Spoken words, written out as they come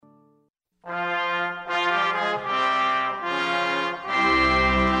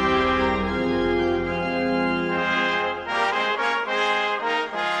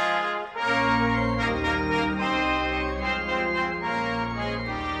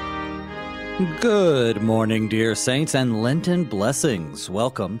Good morning, dear saints, and Lenten blessings.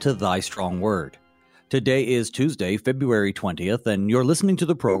 Welcome to Thy Strong Word. Today is Tuesday, February 20th, and you're listening to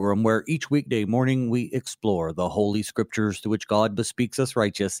the program where each weekday morning we explore the Holy Scriptures to which God bespeaks us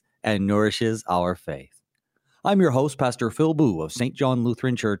righteous and nourishes our faith. I'm your host, Pastor Booe of St. John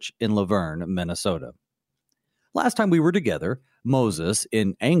Lutheran Church in Laverne, Minnesota. Last time we were together, Moses,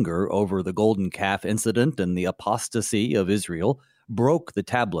 in anger over the golden calf incident and the apostasy of Israel, broke the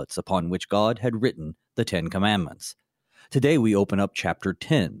tablets upon which God had written the Ten Commandments. Today we open up chapter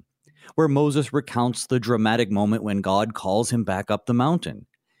 10, where Moses recounts the dramatic moment when God calls him back up the mountain.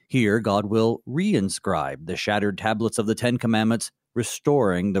 Here, God will reinscribe the shattered tablets of the Ten Commandments,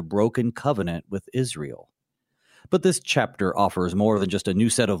 restoring the broken covenant with Israel. But this chapter offers more than just a new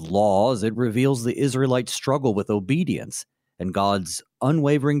set of laws. It reveals the Israelites' struggle with obedience and God's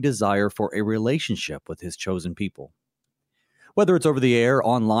unwavering desire for a relationship with his chosen people. Whether it's over the air,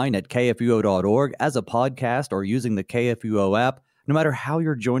 online at kfuo.org, as a podcast, or using the KFUO app, no matter how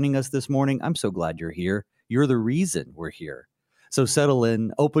you're joining us this morning, I'm so glad you're here. You're the reason we're here. So settle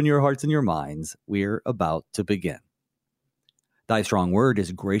in, open your hearts and your minds. We're about to begin. Thy Strong Word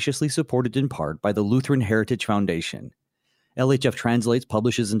is graciously supported in part by the Lutheran Heritage Foundation. LHF translates,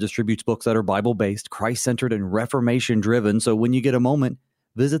 publishes, and distributes books that are Bible-based, Christ-centered, and Reformation-driven, so when you get a moment,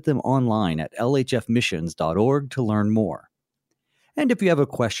 visit them online at lhfmissions.org to learn more. And if you have a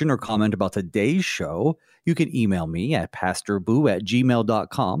question or comment about today's show, you can email me at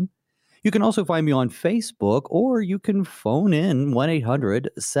pastorboo@gmail.com. You can also find me on Facebook, or you can phone in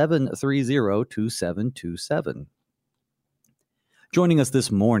 1-800-730-2727. Joining us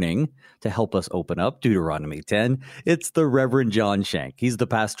this morning to help us open up Deuteronomy 10, it's the Reverend John Shank. He's the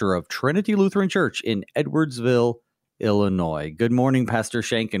pastor of Trinity Lutheran Church in Edwardsville, Illinois. Good morning, Pastor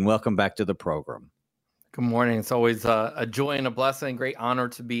Shank, and welcome back to the program. Good morning. It's always a joy and a blessing, great honor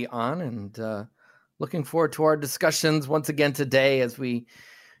to be on, and looking forward to our discussions once again today as we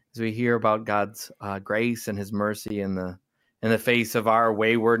hear about God's grace and His mercy in the face of our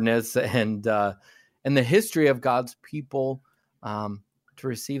waywardness and the history of God's people to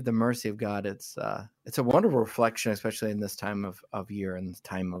receive the mercy of God. It's a wonderful reflection, especially in this time of year and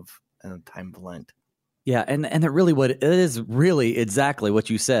time of Lent. Yeah, and it is really exactly what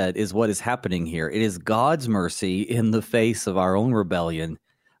you said is what is happening here. It is God's mercy in the face of our own rebellion.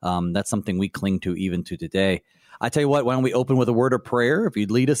 That's something we cling to even to today. I tell you what, why don't we open with a word of prayer, if you'd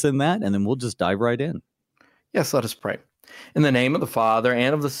lead us in that, and then we'll just dive right in. Yes, let us pray. In the name of the Father,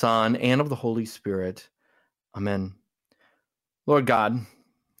 and of the Son, and of the Holy Spirit. Amen. Lord God,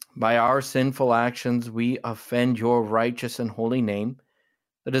 by our sinful actions we offend your righteous and holy name.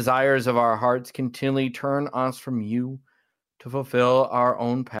 The desires of our hearts continually turn us from you to fulfill our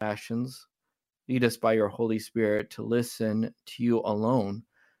own passions. Lead us by your Holy Spirit to listen to you alone,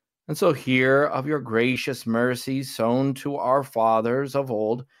 and so hear of your gracious mercy sown to our fathers of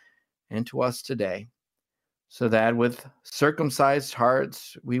old and to us today, so that with circumcised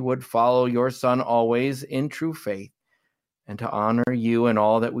hearts we would follow your Son always in true faith, and to honor you in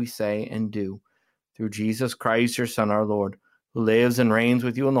all that we say and do, through Jesus Christ, your Son, our Lord, who lives and reigns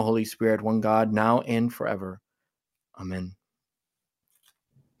with you in the Holy Spirit, one God, now and forever. Amen.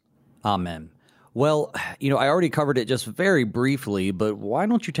 Amen. Well, I already covered it just very briefly, but why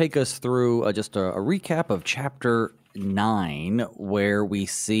don't you take us through just a recap of chapter 9, where we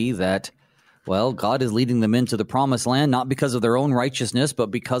see that, God is leading them into the promised land, not because of their own righteousness, but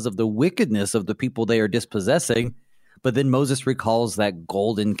because of the wickedness of the people they are dispossessing. But then Moses recalls that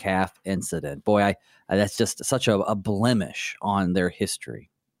golden calf incident. Boy, that's just such a blemish on their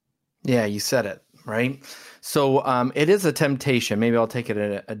history. Yeah, you said it, right? So it is a temptation. Maybe I'll take it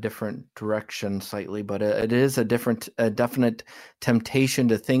in a different direction slightly, but it is a definite temptation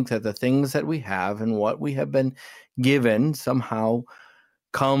to think that the things that we have and what we have been given somehow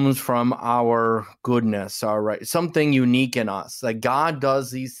comes from our goodness, our right, something unique in us. That God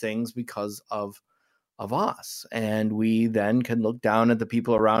does these things because of us, and we then can look down at the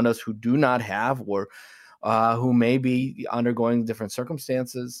people around us who do not have, or who may be undergoing different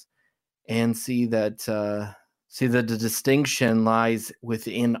circumstances, and see that the distinction lies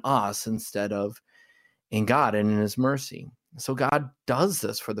within us instead of in God and in His mercy. So God does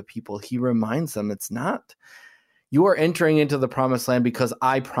this for the people. He reminds them, it's not, you are entering into the promised land because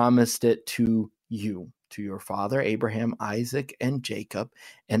I promised it to you, to your father, Abraham, Isaac, and Jacob,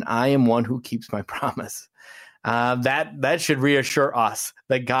 and I am one who keeps my promise. That should reassure us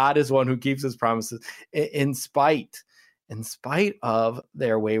that God is one who keeps his promises. In spite of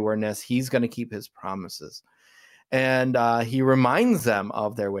their waywardness, he's going to keep his promises. And he reminds them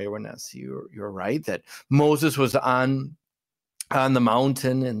of their waywardness. You're right that Moses was on on the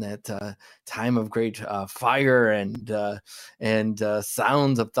mountain in that time of great fire and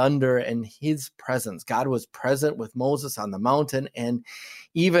sounds of thunder and his presence. God was present with Moses on the mountain. And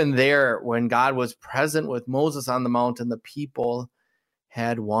even there, when God was present with Moses on the mountain, the people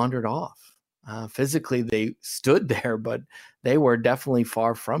had wandered off. Physically, they stood there, but they were definitely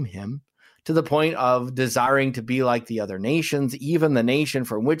far from him, to the point of desiring to be like the other nations, even the nation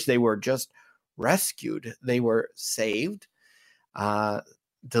from which they were just rescued. They were saved,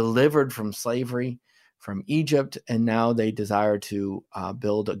 delivered from slavery from Egypt, and now they desire to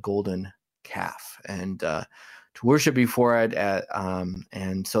build a golden calf and to worship before it.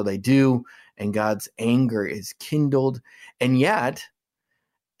 And so they do, and God's anger is kindled. And yet,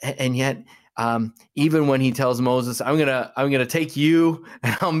 even when he tells Moses, I'm gonna take you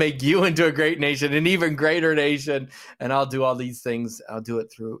and I'll make you into a great nation, an even greater nation, and I'll do all these things. I'll do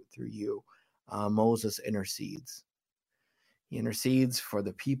it through you. Moses intercedes. He intercedes for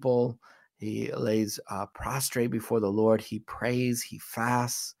the people. He lays prostrate before the Lord. He prays. He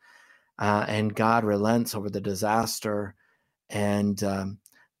fasts, and God relents over the disaster. And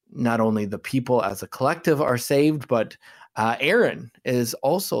not only the people as a collective are saved, but Aaron is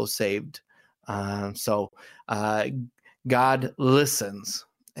also saved. So God listens,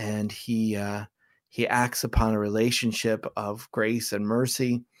 and he acts upon a relationship of grace and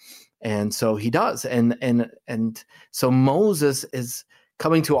mercy, and so he does. And so Moses is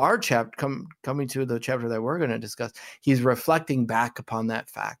coming to our chapter, coming to the chapter that we're going to discuss. He's reflecting back upon that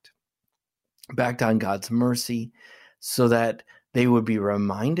fact, back on God's mercy, so that they would be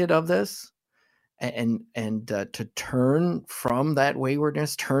reminded of this. And to turn from that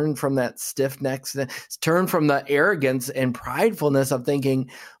waywardness, turn from that stiff-neckedness, turn from the arrogance and pridefulness of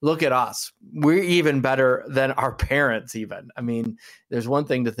thinking, look at us, we're even better than our parents even. I mean, there's one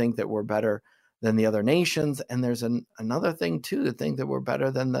thing to think that we're better than the other nations, and there's another thing, too, to think that we're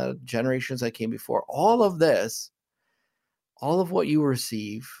better than the generations that came before. All of this, all of what you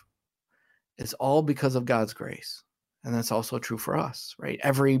receive is all because of God's grace. And that's also true for us, right?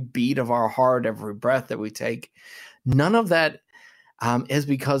 Every beat of our heart, every breath that we take, none of that is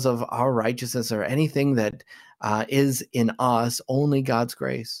because of our righteousness or anything that is in us, only God's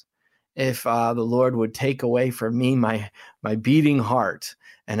grace. If the Lord would take away from me my beating heart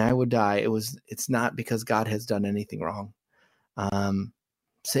and I would die, it's not because God has done anything wrong.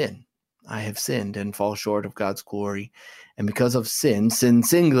 Sin. I have sinned and fall short of God's glory. And because of sin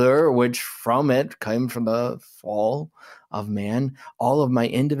singular, which from it came from the fall of man, all of my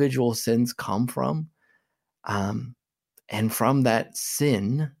individual sins come from. And from that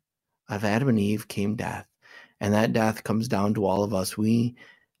sin of Adam and Eve came death. And that death comes down to all of us. We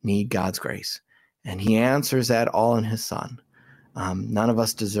need God's grace. And he answers that all in his Son. None of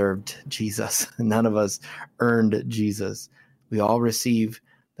us deserved Jesus. None of us earned Jesus. We all receive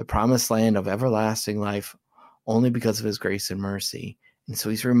the promised land of everlasting life only because of his grace and mercy. And so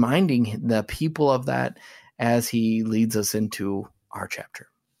he's reminding the people of that as he leads us into our chapter.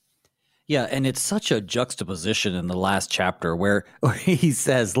 Yeah, and it's such a juxtaposition in the last chapter where he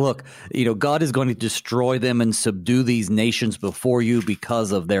says, look, God is going to destroy them and subdue these nations before you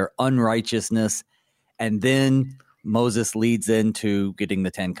because of their unrighteousness. And then Moses leads into getting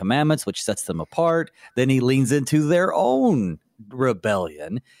the 10 Commandments, which sets them apart. Then he leans into their own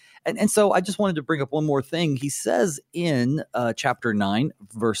rebellion. And so I just wanted to bring up one more thing. He says in chapter 9,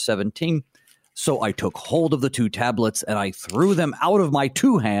 verse 17, so I took hold of the 2 tablets and I threw them out of my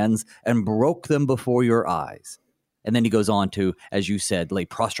 2 hands and broke them before your eyes. And then he goes on to, as you said, lay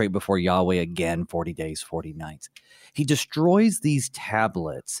prostrate before Yahweh again 40 days, 40 nights. He destroys these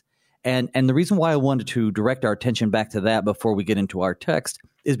tablets. And the reason why I wanted to direct our attention back to that before we get into our text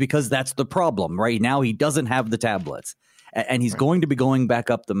is because that's the problem. Right now, he doesn't have the tablets. And he's going to be going back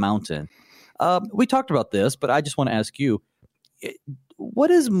up the mountain. We talked about this, but I just want to ask you,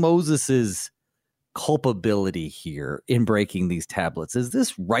 what is Moses's culpability here in breaking these tablets? Is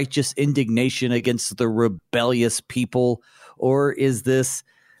this righteous indignation against the rebellious people, or is this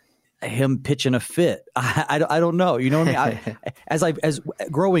him pitching a fit? I don't know. You know what I mean? As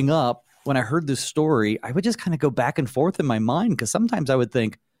growing up, when I heard this story, I would just kind of go back and forth in my mind, because sometimes I would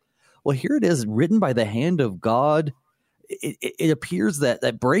think, well, here it is written by the hand of God. It appears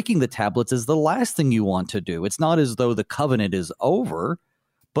that breaking the tablets is the last thing you want to do. It's not as though the covenant is over,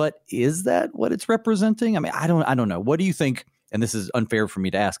 but is that what it's representing? I mean, I don't know. What do you think? And this is unfair for me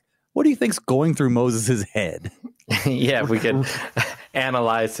to ask. What do you think's going through Moses' head? Yeah, if we could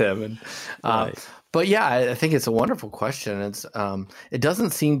analyze him. And, right. But yeah, I think it's a wonderful question. It's it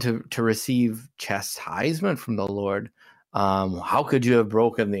doesn't seem to receive chastisement from the Lord. How could you have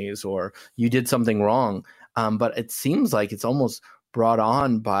broken these, or you did something wrong? But it seems like it's almost brought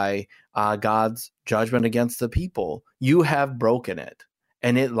on by God's judgment against the people. You have broken it,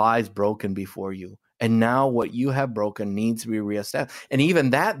 and it lies broken before you. And now what you have broken needs to be reestablished. And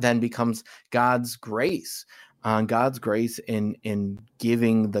even that then becomes God's grace. God's grace in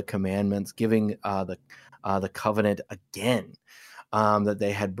giving the commandments, giving the covenant again that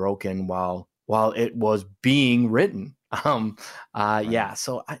they had broken while it was being written. Yeah,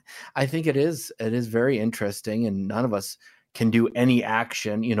 so I think it is very interesting, and none of us can do any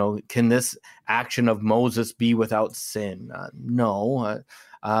action. Can this action of Moses be without sin? No.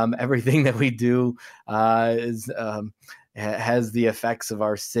 Everything that we do has the effects of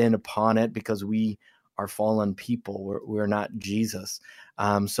our sin upon it, because we are fallen people. We're not Jesus.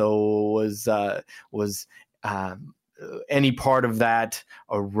 So was any part of that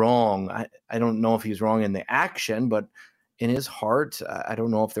wrong? I don't know if he's wrong in the action, but in his heart, I don't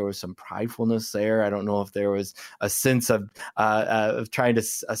know if there was some pridefulness there. I don't know if there was a sense of trying to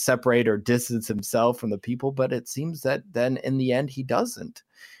separate or distance himself from the people. But it seems that then in the end, he doesn't.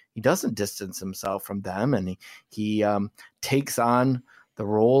 He doesn't distance himself from them, and he takes on the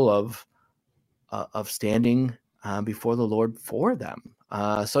role of standing before the Lord for them.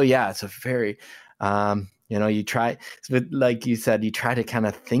 So yeah, it's a very you try, like you said, you try to kind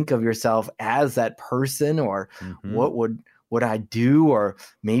of think of yourself as that person, or what would I do? Or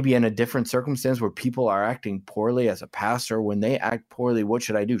maybe in a different circumstance where people are acting poorly as a pastor, when they act poorly, what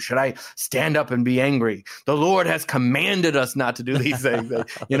should I do? Should I stand up and be angry? The Lord has commanded us not to do these things, and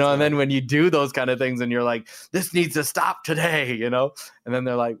then when you do those kind of things and you're like, this needs to stop today, and then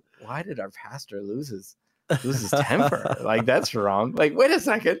they're like, why did our pastor lose his temper? Like, that's wrong. Like, wait a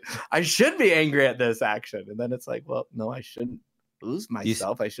second, I should be angry at this action. And then it's like, well, no, I shouldn't lose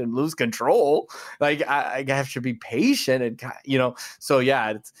myself. I shouldn't lose control. Like, I have to be patient, and so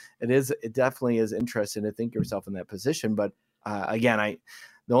yeah, it definitely is interesting to think yourself in that position. But again,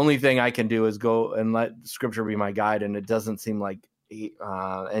 the only thing I can do is go and let Scripture be my guide, and it doesn't seem like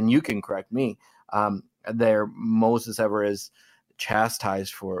and you can correct me, Moses ever is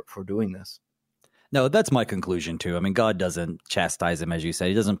chastised for doing this. No, that's my conclusion too. I mean, God doesn't chastise him, as you said.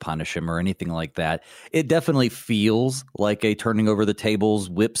 He doesn't punish him or anything like that. It definitely feels like a turning over the tables,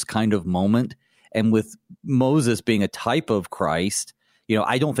 whips kind of moment. And with Moses being a type of Christ,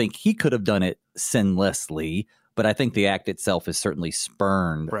 I don't think he could have done it sinlessly, but I think the act itself is certainly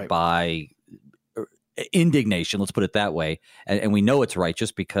spurned by indignation, let's put it that way. And we know it's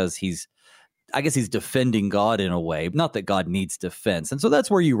righteous because he's defending God in a way, not that God needs defense. And so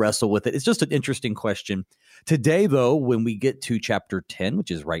that's where you wrestle with it. It's just an interesting question. Today, though, when we get to chapter 10,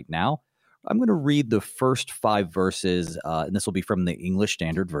 which is right now, I'm going to read the first 5 verses, and this will be from the English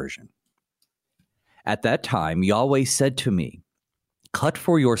Standard Version. At that time, Yahweh said to me, cut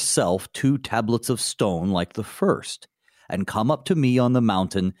for yourself 2 tablets of stone like the first, and come up to me on the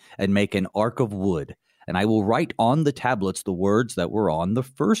mountain and make an ark of wood. And I will write on the tablets the words that were on the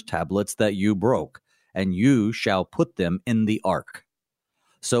first tablets that you broke, and you shall put them in the ark.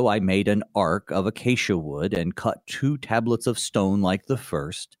 So I made an ark of acacia wood and cut 2 tablets of stone like the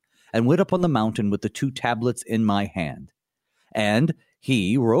first, and went up on the mountain with the 2 tablets in my hand. And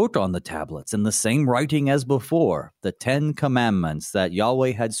he wrote on the tablets in the same writing as before, the 10 commandments that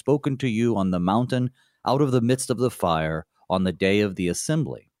Yahweh had spoken to you on the mountain out of the midst of the fire on the day of the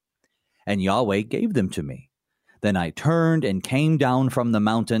assembly. And Yahweh gave them to me. Then I turned and came down from the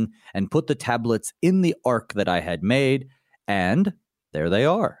mountain and put the tablets in the ark that I had made, and there they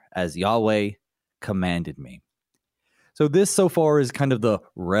are, as Yahweh commanded me. So this so far is kind of the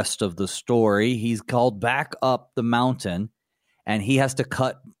rest of the story. He's called back up the mountain, and he has to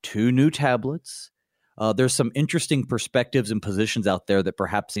cut 2 new tablets. There's some interesting perspectives and positions out there that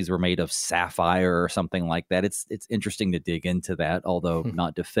perhaps these were made of sapphire or something like that. It's interesting to dig into that, although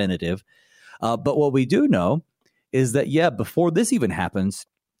not definitive. But what we do know is that, before this even happens,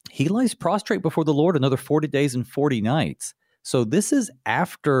 he lies prostrate before the Lord another 40 days and 40 nights. So this is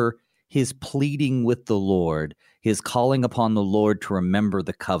after his pleading with the Lord, his calling upon the Lord to remember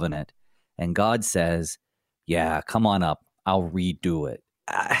the covenant. And God says, come on up. I'll redo it.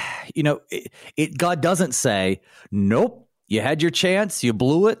 God doesn't say, nope, you had your chance, you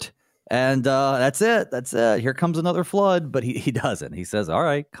blew it, and that's it. Here comes another flood. But he doesn't. He says, all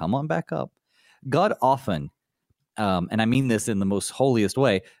right, come on back up. God often, and I mean this in the most holiest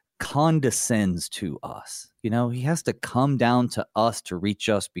way, condescends to us. He has to come down to us to reach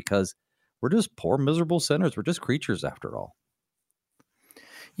us because we're just poor, miserable sinners. We're just creatures after all.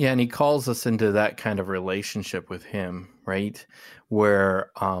 Yeah, and he calls us into that kind of relationship with him, right?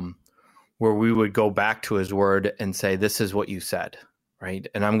 Where we would go back to his word and say, this is what you said, right?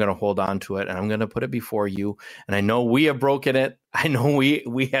 And I'm going to hold on to it, and I'm going to put it before you. And I know we have broken it. I know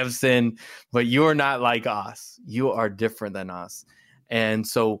we have sinned, but you're not like us. You are different than us. And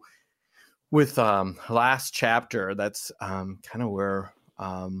so with last chapter, that's kind of where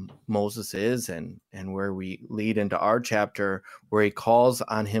Moses is, and where we lead into our chapter, where he calls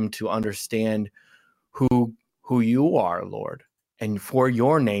on him to understand who you are, Lord. And for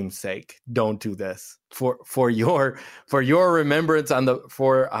your name's sake, don't do this. For your remembrance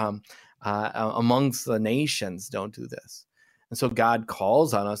amongst the nations, don't do this. And so God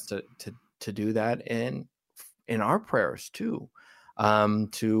calls on us to do that in our prayers too,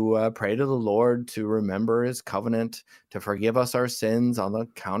 to pray to the Lord, to remember His covenant, to forgive us our sins on the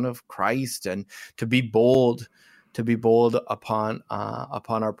account of Christ, and to be bold upon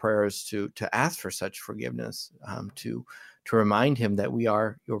our prayers to ask for such forgiveness, to remind Him that we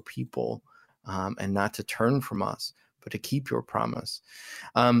are your people, and not to turn from us, but to keep your promise.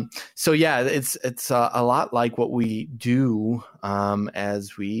 So yeah, it's a lot like what we do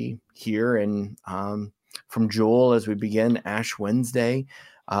as we hear in from Joel as we begin Ash Wednesday,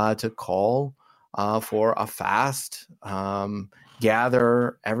 to call for a fast,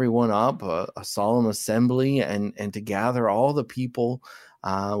 gather everyone up, a solemn assembly, and to gather all the people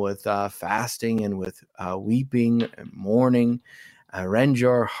with fasting and with weeping and mourning. Rend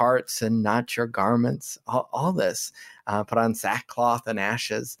your hearts and not your garments. All this, put on sackcloth and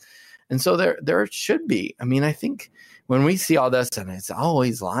ashes. And so there should be. I mean, I think when we see all this, and it's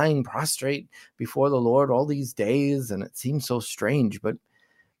always lying prostrate before the Lord all these days, and it seems so strange, but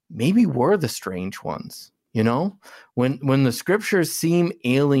maybe we're the strange ones. You know, when the scriptures seem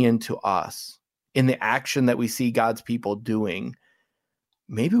alien to us in the action that we see God's people doing,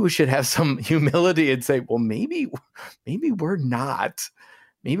 maybe we should have some humility and say, well, maybe we're not.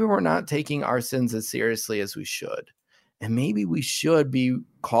 Maybe we're not taking our sins as seriously as we should. And maybe we should be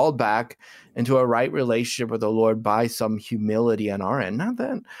called back into a right relationship with the Lord by some humility on our end. Not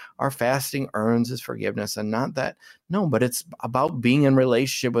that our fasting earns His forgiveness, and not that, no, but it's about being in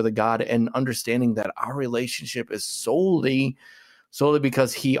relationship with a God and understanding that our relationship is solely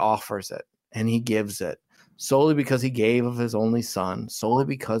because He offers it and He gives it, solely because He gave of His only Son, solely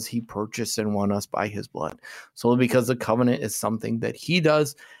because He purchased and won us by His blood, solely because the covenant is something that He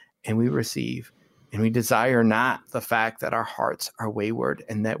does and we receive. And we desire not the fact that our hearts are wayward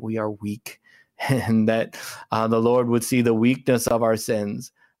and that we are weak, and that the Lord would see the weakness of our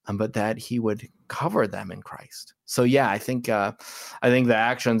sins, but that He would cover them in Christ. So yeah, I think the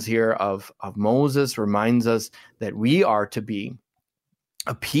actions here of Moses reminds us that we are to be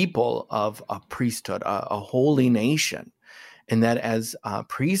a people of a priesthood, a holy nation, and that as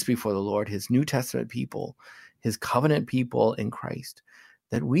priests before the Lord, His New Testament people, His covenant people in Christ,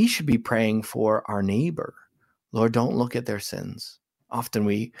 that we should be praying for our neighbor. Lord, don't look at their sins. Often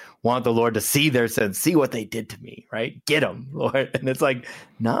we want the Lord to see their sins, see what they did to me, right? Get them, Lord. And it's like,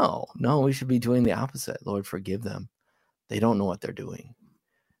 no, we should be doing the opposite. Lord, forgive them. They don't know what they're doing.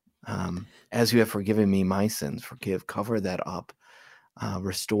 As you have forgiven me my sins, forgive, cover that up,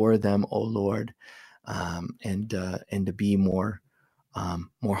 restore them, O Lord, and to be more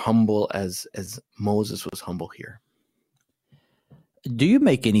humble as Moses was humble here. Do you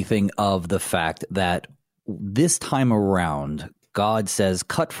make anything of the fact that this time around, God says,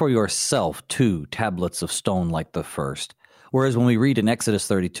 cut for yourself 2 tablets of stone like the first? Whereas when we read in Exodus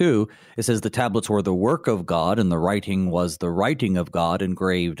 32, it says the tablets were the work of God and the writing was the writing of God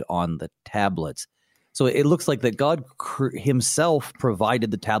engraved on the tablets. So it looks like that God Himself provided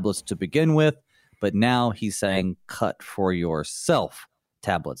the tablets to begin with, but now He's saying, cut for yourself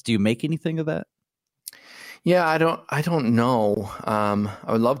tablets. Do you make anything of that? Yeah, I don't know.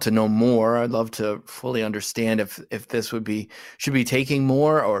 I would love to know more. I'd love to fully understand if this should be taking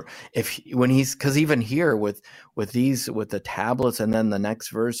more, or because even here with the tablets, and then the next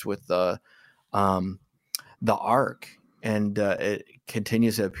verse with the ark, and it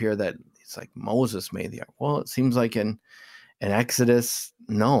continues to appear that it's like Moses made the ark. Well, it seems like in Exodus,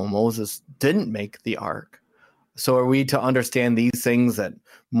 no, Moses didn't make the ark. So are we to understand these things that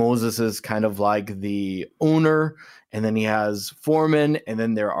Moses is kind of like the owner, and then he has foremen, and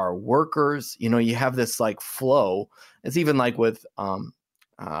then there are workers? You know, you have this like flow. It's even like with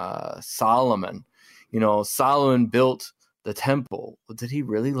Solomon. You know, Solomon built the temple. Did he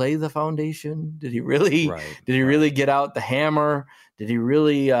really lay the foundation? Did he really? Right. Did he really get out the hammer? Did he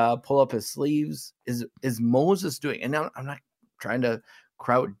really pull up his sleeves? Is Moses doing? And now I'm not trying to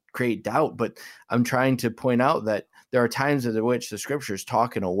create doubt, but I'm trying to point out that there are times in which the scriptures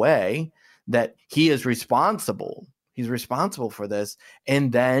talk in a way that he is responsible He's responsible for this.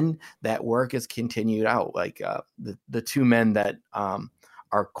 And then that work is continued out. Like the two men that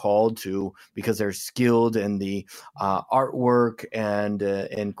are called to, because they're skilled in the artwork and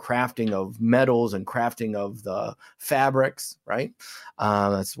in crafting of metals and crafting of the fabrics, right?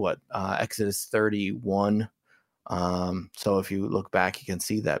 That's what Exodus 31. So if you look back, you can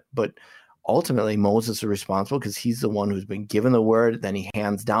see that. But ultimately, Moses is responsible because he's the one who's been given the word. Then he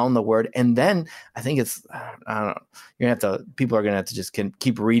hands down the word. And then I think it's, I don't know, people are going to have to just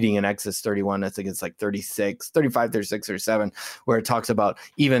keep reading in Exodus 31. I think it's like 35, 36 or 7, where it talks about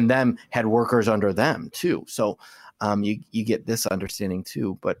even them had workers under them too. So you get this understanding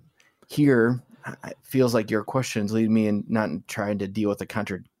too. But here, it feels like your questions lead me in not trying to deal with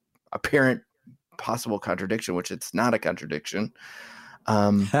apparent possible contradiction, which it's not a contradiction.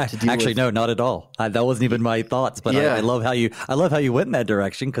 Actually, no, not at all. That wasn't even my thoughts, but I love how you went in that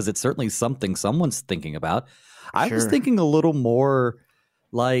direction, because it's certainly something someone's thinking about. I was thinking a little more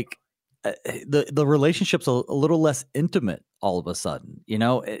like the relationship's a little less intimate all of a sudden.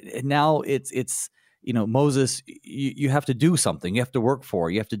 Now it's Moses, you have to do something, you have to work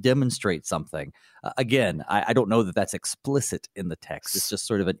for, you have to demonstrate something. Again, I don't know that that's explicit in the text. It's just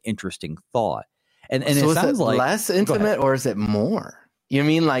sort of an interesting thought. And so it sounds like less intimate, or is it more? You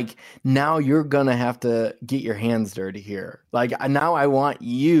mean like now you're going to have to get your hands dirty here? Like now I want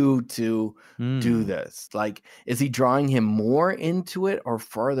you to do this. Like, is he drawing him more into it or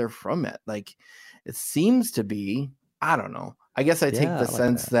farther from it? Like, it seems to be, I don't know. I guess I take the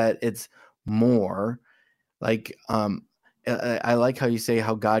sense that it's more like, I like how you say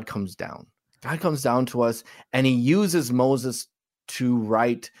how God comes down. God comes down to us, and he uses Moses to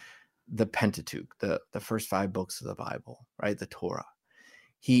write the Pentateuch, the first 5 books of the Bible, right? The Torah.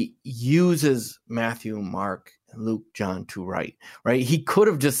 He uses Matthew, Mark, Luke, John to write, right? He could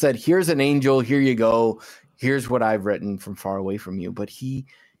have just said, here's an angel, here you go, here's what I've written from far away from you. But he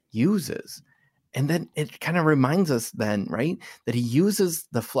uses, and then it kind of reminds us then, right, that he uses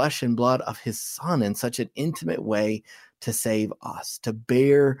the flesh and blood of his son in such an intimate way to save us, to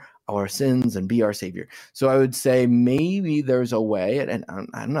bear our sins and be our savior. So I would say maybe there's a way, and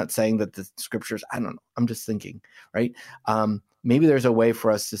I'm not saying that the scriptures, I don't know, I'm just thinking, right? Maybe there's a way for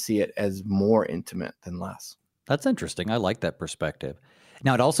us to see it as more intimate than less. That's interesting. I like that perspective.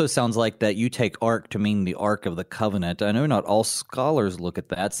 Now, it also sounds like that you take ark to mean the Ark of the Covenant. I know not all scholars look at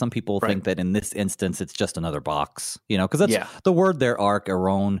that. Some people think that in this instance, it's just another box, because that's the word there, ark,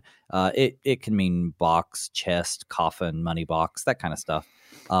 aron. It can mean box, chest, coffin, money box, that kind of stuff.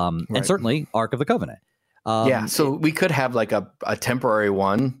 And certainly Ark of the Covenant. So we could have like a temporary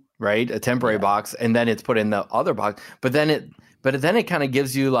one, right? A temporary box, and then it's put in the other box. But then it kind of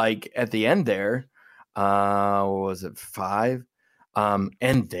gives you, like, at the end there, what was it, 5?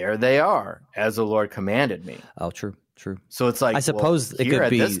 And there they are, as the Lord commanded me. Oh, true. So it's like, I suppose it could at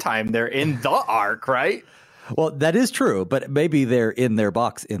be this time they're in the ark, right? Well, that is true, but maybe they're in their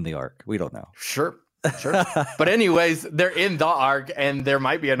box in the ark. We don't know. Sure. But anyways, they're in the ark, and there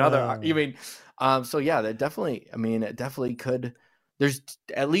might be another ark. You mean, so yeah, it definitely could. There's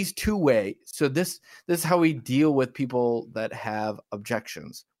at least 2 ways. So this is how we deal with people that have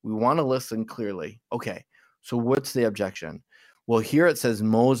objections. We want to listen clearly. Okay, so what's the objection? Well, here it says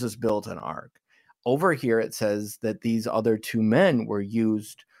Moses built an ark. Over here it says that these other 2 men were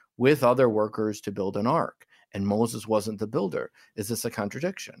used with other workers to build an ark, and Moses wasn't the builder. Is this a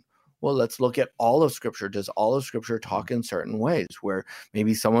contradiction? Well, let's look at all of Scripture. Does all of Scripture talk in certain ways where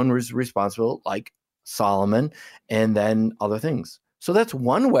maybe someone was responsible, like Solomon, and then other things? So that's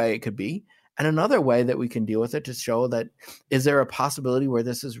one way it could be. And another way that we can deal with it to show that, is there a possibility where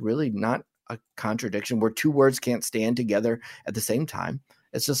this is really not a contradiction, where 2 words can't stand together at the same time?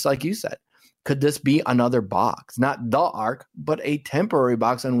 It's just like you said. Could this be another box? Not the ark, but a temporary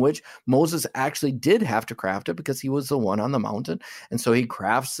box in which Moses actually did have to craft it because he was the one on the mountain. And so he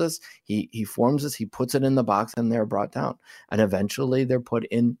crafts this, he forms this, he puts it in the box, and they're brought down. And eventually they're put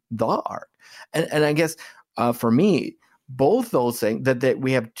in the ark. And I guess for me, both those things, that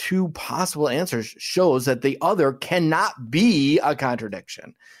we have 2 possible answers, shows that the other cannot be a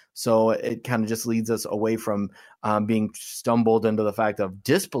contradiction. So it kind of just leads us away from being stumbled into the fact of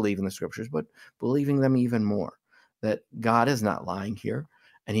disbelieving the scriptures, but believing them even more, that God is not lying here,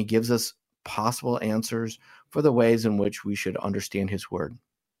 and he gives us possible answers for the ways in which we should understand his word.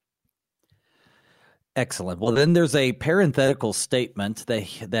 Excellent. Well, then there's a parenthetical statement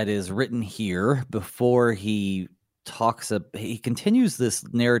that is written here before he he continues this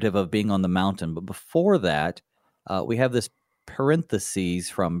narrative of being on the mountain. But before that, we have this parentheses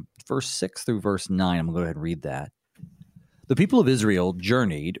from verse 6 through verse 9. I'm going to go ahead and read that. The people of Israel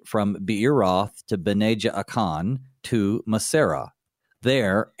journeyed from Beeroth to Bene Jaakan, to Maserah.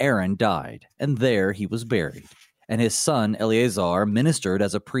 There Aaron died, and there he was buried, and his son Eleazar ministered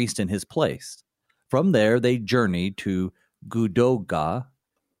as a priest in his place. From there they journeyed to Gudgodah,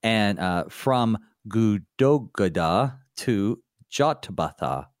 and from Gudgodah to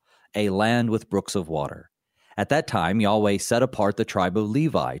Jotbathah, a land with brooks of water. At that time Yahweh set apart the tribe of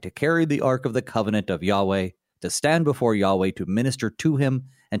Levi to carry the ark of the covenant of Yahweh, to stand before Yahweh to minister to him,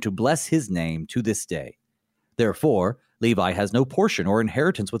 and to bless his name to this day. Therefore Levi has no portion or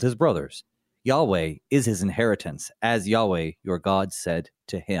inheritance with his brothers. Yahweh is his inheritance, as Yahweh your God said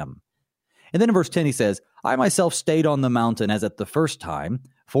to him. And then in verse 10 he says, I myself stayed on the mountain as at the first time,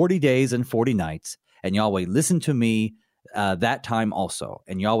 40 days and 40 nights, and Yahweh listened to me that time also,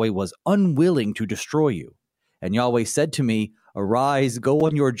 and Yahweh was unwilling to destroy you. And Yahweh said to me, Arise, go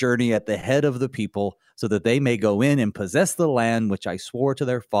on your journey at the head of the people, so that they may go in and possess the land which I swore to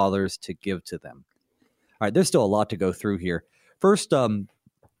their fathers to give to them. All right, there's still a lot to go through here. First,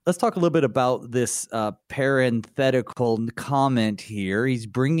 let's talk a little bit about this parenthetical comment here. He's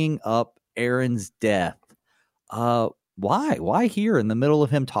bringing up Aaron's death. Why? Why here in the middle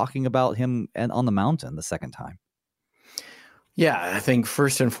of him talking about him and on the mountain the second time? Yeah, I think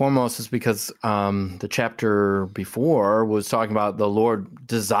first and foremost is because the chapter before was talking about the Lord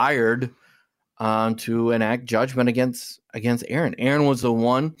desired to enact judgment against Aaron. Aaron was the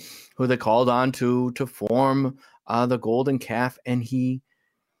one who they called on to form the golden calf, and he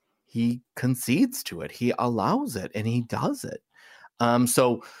concedes to it. He allows it, and he does it.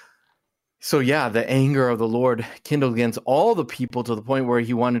 So yeah, the anger of the Lord kindled against all the people to the point where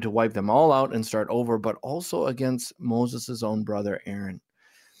he wanted to wipe them all out and start over, but also against Moses' own brother Aaron.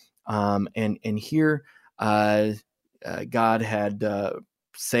 And here God had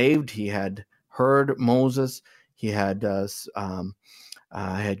saved. He had heard Moses. He had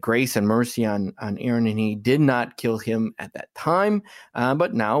grace and mercy on Aaron, and he did not kill him at that time.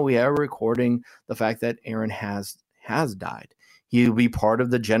 But now we are recording the fact that Aaron has died. He will be part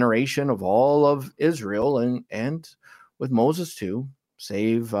of the generation of all of Israel, and with Moses too,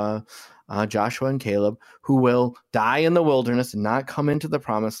 save Joshua and Caleb, who will die in the wilderness and not come into the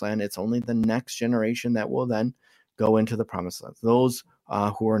promised land. It's only the next generation that will then go into the promised land. Those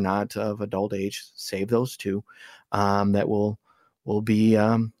who are not of adult age, save those two, that will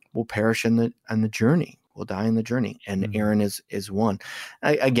perish in the journey. Will die in the journey, and Aaron is one.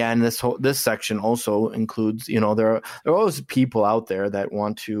 Again, this section also includes, there are always people out there that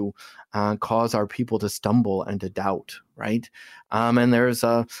want to cause our people to stumble and to doubt, right? And there's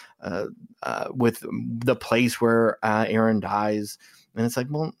with the place where Aaron dies, and it's like,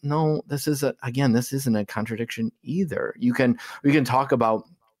 well, no, this isn't a contradiction either. We can talk about.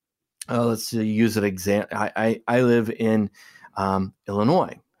 Let's use an example. I live in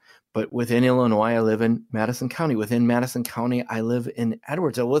Illinois. But within Illinois, I live in Madison County. Within Madison County, I live in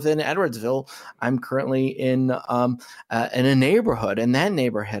Edwardsville. Within Edwardsville, I'm currently in a neighborhood, and that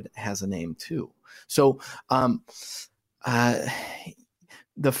neighborhood has a name too. So the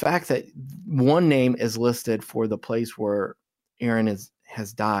fact that one name is listed for the place where Aaron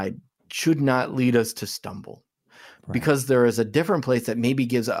has died should not lead us to stumble. Right. Because there is a different place that maybe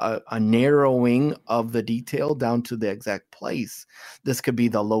gives a narrowing of the detail down to the exact place. This could be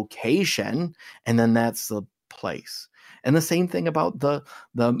the location, and then that's the place. And the same thing about the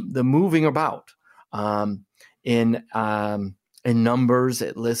moving about. In Numbers,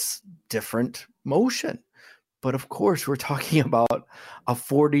 it lists different motion. But of course, we're talking about a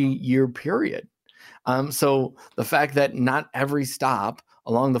 40-year period. So the fact that not every stop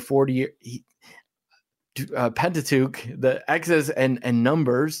along the 40-year Pentateuch, the Exodus and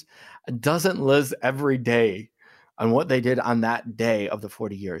Numbers, doesn't list every day on what they did on that day of the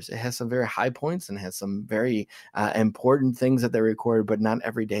 40 years. It has some very high points and has some very important things that they recorded, but not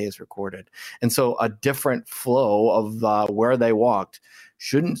every day is recorded. And so a different flow of where they walked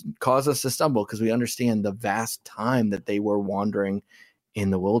shouldn't cause us to stumble, because we understand the vast time that they were wandering in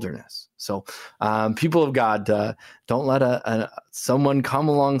the wilderness. So people of God, don't let someone come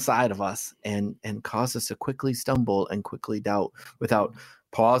alongside of us and cause us to quickly stumble and quickly doubt without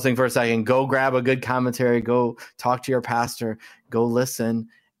pausing for a second. Go grab a good commentary, go talk to your pastor, go listen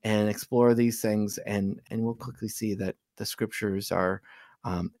and explore these things, and we'll quickly see that the scriptures are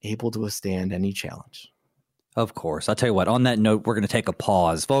able to withstand any challenge. Of course. I'll tell you what, on that note, we're going to take a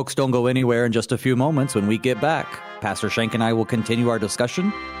pause. Folks, don't go anywhere. In just a few moments, when we get back, Pastor Shank and I will continue our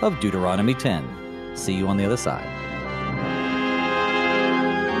discussion of Deuteronomy 10. See you on the other side.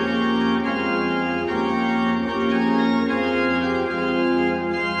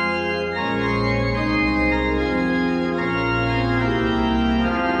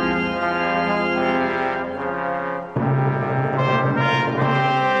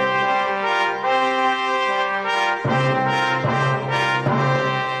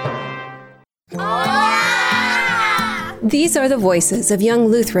 These are the voices of young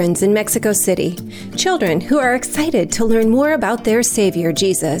Lutherans in Mexico City, children who are excited to learn more about their Savior,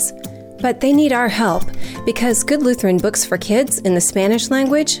 Jesus. But they need our help because good Lutheran books for kids in the Spanish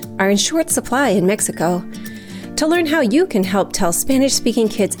language are in short supply in Mexico. To learn how you can help tell Spanish-speaking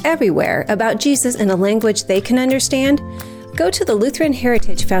kids everywhere about Jesus in a language they can understand, go to the Lutheran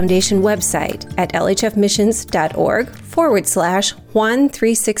Heritage Foundation website at lhfmissions.org/Juan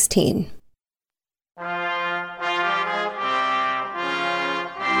 316.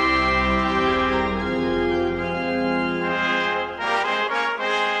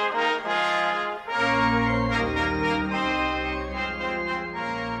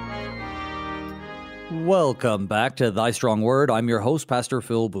 Welcome back to Thy Strong Word. I'm your host, Pastor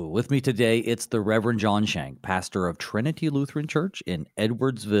Phil Booe. With me today, it's the Reverend John Shank, pastor of Trinity Lutheran Church in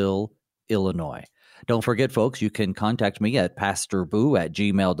Edwardsville, Illinois. Don't forget, folks, you can contact me at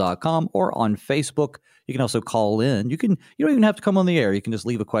pastorboo@gmail.com or on Facebook. You can also call in. You don't even have to come on the air. You can just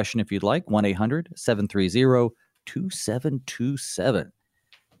leave a question if you'd like, 1-800-730-2727.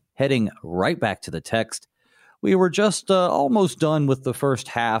 Heading right back to the text, we were just almost done with the first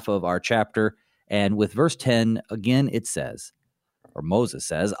half of our chapter. And with verse 10, again, it says, or Moses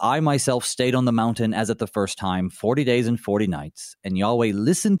says, I myself stayed on the mountain as at the first time, 40 days and 40 nights, and Yahweh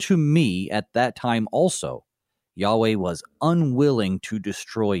listened to me at that time also. Yahweh was unwilling to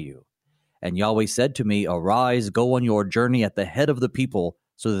destroy you. And Yahweh said to me, Arise, go on your journey at the head of the people,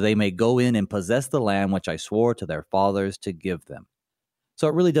 so that they may go in and possess the land which I swore to their fathers to give them. So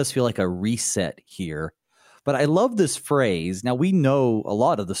it really does feel like a reset here. But I love this phrase. Now, we know a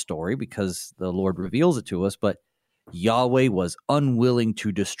lot of the story because the Lord reveals it to us, but Yahweh was unwilling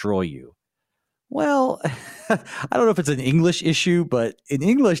to destroy you. Well, I don't know if it's an English issue, but in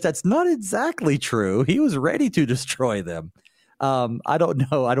English, that's not exactly true. He was ready to destroy them. I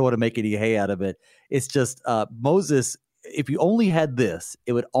don't know. I don't want to make any hay out of it. It's just Moses, if you only had this,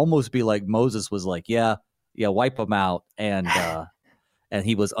 it would almost be like Moses was like, yeah, wipe them out. And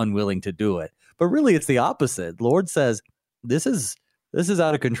he was unwilling to do it. But really, it's the opposite. Lord says, this is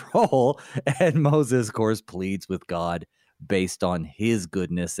out of control. And Moses, of course, pleads with God based on his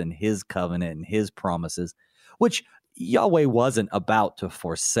goodness and his covenant and his promises, which Yahweh wasn't about to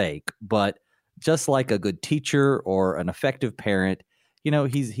forsake. But just like a good teacher or an effective parent,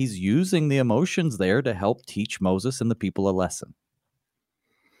 he's using the emotions there to help teach Moses and the people a lesson.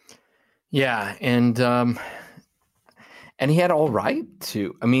 Yeah, and he had all right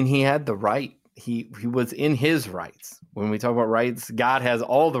to. I mean, he had the right. He was in his rights. When we talk about rights, God has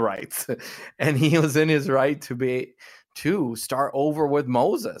all the rights, and he was in his right to start over with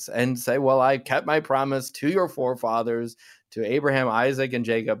Moses and say, "Well, I kept my promise to your forefathers, to Abraham, Isaac, and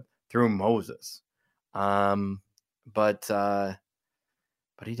Jacob through Moses." But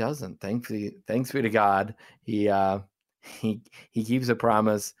he doesn't. Thanks be to God. He keeps a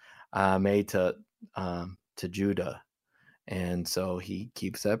promise made to Judah. And so he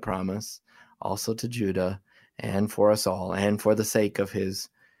keeps that promise also to Judah and for us all and for the sake of his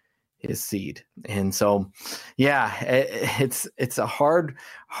seed. And so, yeah, it's a hard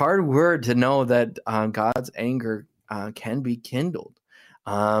word to know that God's anger can be kindled,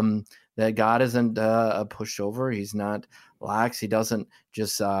 that God isn't a pushover. He's not lax. He doesn't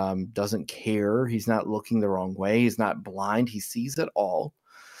care. He's not looking the wrong way. He's not blind. He sees it all.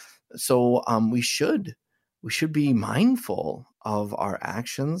 So we should be mindful of our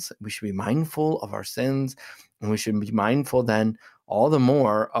actions. We should be mindful of our sins, and we should be mindful then all the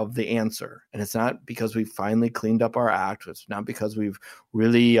more of the answer. And it's not because we've finally cleaned up our act. It's not because we've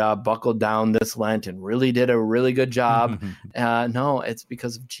really buckled down this Lent and really did a really good job. No, it's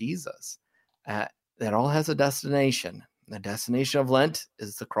because of Jesus. That all has a destination. The destination of Lent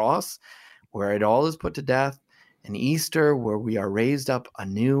is the cross, where it all is put to death, and Easter, where we are raised up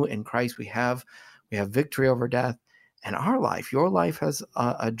anew in Christ. We have victory over death. And our life, your life, has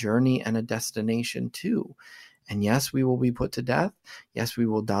a journey and a destination too. And yes, we will be put to death. Yes, we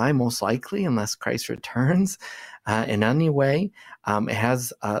will die, most likely, unless Christ returns. In any way, it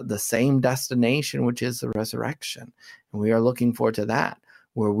has the same destination, which is the resurrection. And we are looking forward to that,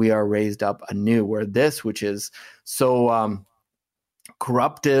 where we are raised up anew, where this, which is so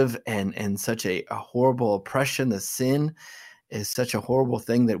corruptive and such a horrible oppression, the sin is such a horrible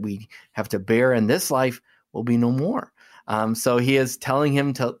thing that we have to bear in this life, will be no more. So he is telling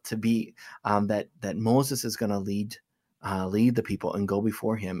him to be that Moses is going to lead the people and go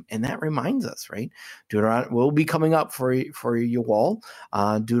before him, and that reminds us, right? Deuteronomy will be coming up for you all.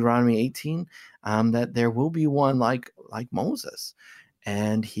 Deuteronomy 18, that there will be one like Moses,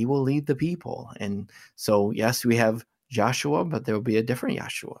 and he will lead the people. And so, yes, we have Joshua, but there will be a different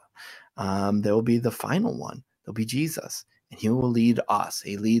Joshua. There will be the final one There'll be Jesus, and he will lead us.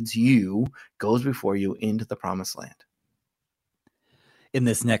 He leads you, goes before you into the promised land. In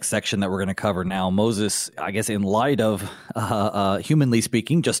this next section that we're going to cover now, Moses, I guess in light of, humanly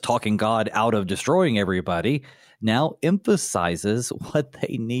speaking, just talking God out of destroying everybody, now emphasizes what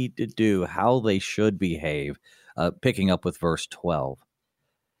they need to do, how they should behave, picking up with verse 12.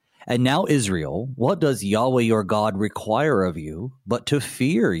 And now, Israel, what does Yahweh your God require of you but to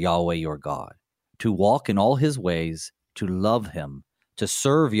fear Yahweh your God, to walk in all his ways, to love him, to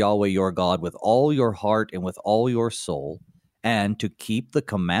serve Yahweh your God with all your heart and with all your soul, and to keep the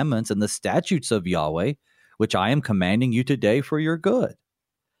commandments and the statutes of Yahweh, which I am commanding you today for your good.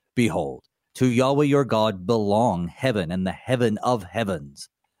 Behold, to Yahweh your God belong heaven and the heaven of heavens,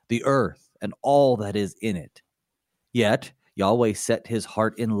 the earth and all that is in it. Yet Yahweh set his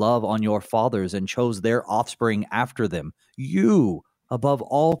heart in love on your fathers and chose their offspring after them, you above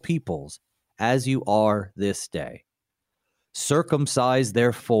all peoples, as you are this day. Circumcise,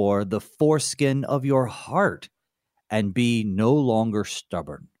 therefore, the foreskin of your heart, and be no longer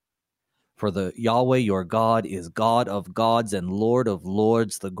stubborn. For the Yahweh your God is God of gods and Lord of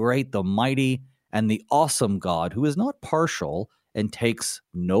lords, the great, the mighty, and the awesome God, who is not partial and takes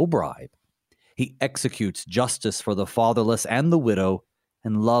no bribe. He executes justice for the fatherless and the widow,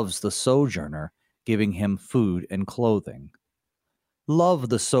 and loves the sojourner, giving him food and clothing. Love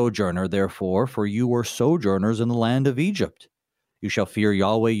the sojourner, therefore, for you were sojourners in the land of Egypt. You shall fear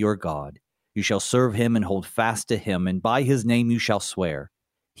Yahweh your God. You shall serve him and hold fast to him, and by his name you shall swear.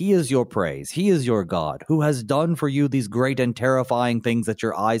 He is your praise. He is your God, who has done for you these great and terrifying things that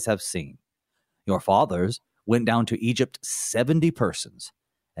your eyes have seen. Your fathers went down to Egypt 70 persons,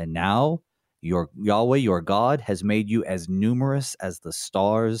 and now your Yahweh your God has made you as numerous as the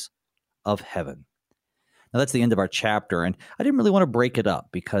stars of heaven. Now that's the end of our chapter, and I didn't really want to break it up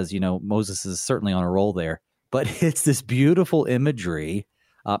because, Moses is certainly on a roll there, but it's this beautiful imagery.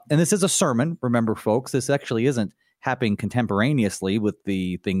 And this is a sermon. Remember, folks, this actually isn't happening contemporaneously with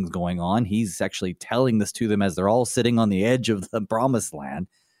the things going on. He's actually telling this to them as they're all sitting on the edge of the promised land.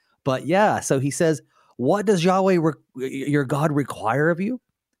 But yeah, so he says, what does Yahweh, your God, require of you?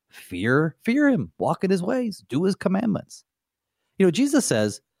 Fear him, walk in his ways, do his commandments. Jesus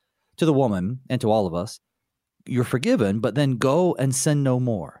says to the woman and to all of us, you're forgiven, but then go and sin no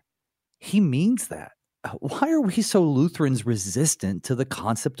more. He means that. Why are we so Lutherans resistant to the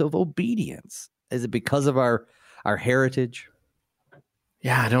concept of obedience? Is it because of our heritage?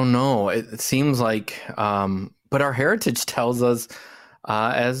 Yeah, I don't know. It seems like, but our heritage tells us,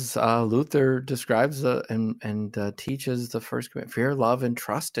 as Luther describes and teaches the first commandment, fear, love, and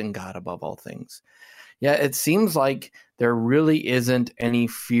trust in God above all things. Yeah, it seems like there really isn't any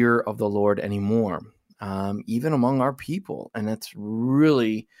fear of the Lord anymore, even among our people, and it's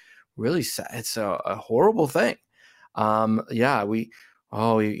really sad. It's a horrible thing. You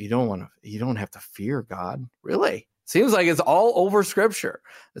don't have to fear God. Really? Seems like it's all over Scripture.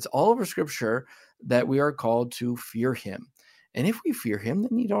 It's all over Scripture that we are called to fear him. And if we fear him,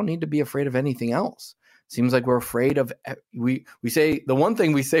 then you don't need to be afraid of anything else. Seems like we're afraid of, we say, the one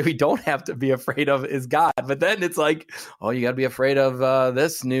thing we say we don't have to be afraid of is God. But then it's like, you got to be afraid of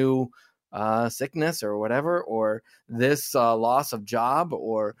this new sickness or whatever, or this loss of job,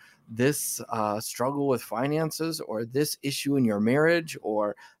 or this struggle with finances, or this issue in your marriage,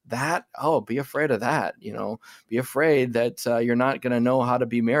 or that. Be afraid of that. Be afraid that you're not going to know how to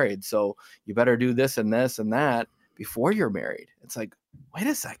be married. So you better do this and this and that before you're married. It's like, wait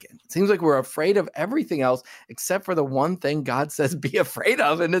a second. It seems like we're afraid of everything else except for the one thing God says be afraid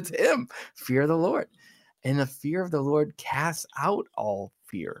of, and it's him. Fear the Lord. And the fear of the Lord casts out all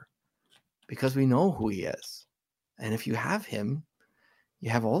fear, because we know who he is. And if you have him, you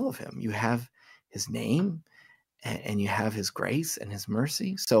have all of him. You have his name, and you have his grace and his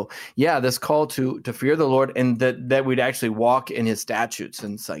mercy. So yeah, this call to fear the Lord, and that we'd actually walk in his statutes.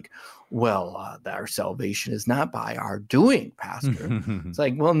 And it's like, that our salvation is not by our doing, Pastor. It's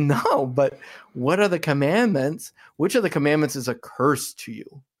like, well, no, but what are the commandments? Which of the commandments is a curse to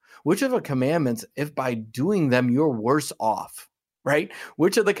you? Which of the commandments, if by doing them, you're worse off? Right?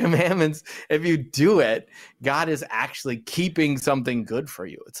 Which of the commandments, if you do it, God is actually keeping something good for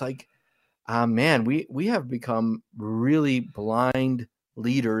you? It's like, man, we have become really blind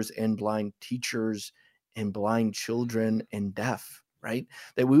leaders and blind teachers and blind children and deaf, right?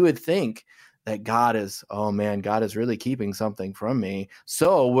 That we would think that God is really keeping something from me.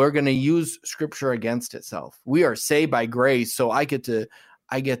 So we're going to use Scripture against itself. We are saved by grace, so I get to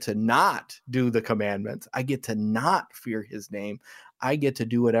not do the commandments. I get to not fear his name. I get to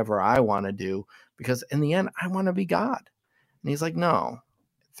do whatever I want to do, because in the end, I want to be God. And he's like, no,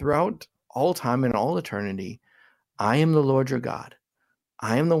 throughout all time and all eternity, I am the Lord your God.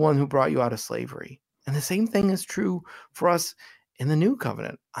 I am the one who brought you out of slavery. And the same thing is true for us in the new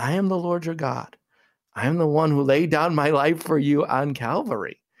covenant. I am the Lord your God. I am the one who laid down my life for you on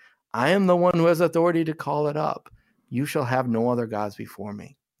Calvary. I am the one who has authority to call it up. You shall have no other gods before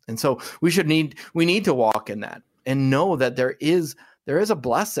me. And so we need to walk in that and know that there is a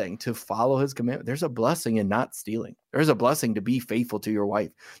blessing to follow his commandment. There's a blessing in not stealing. There's a blessing to be faithful to your wife.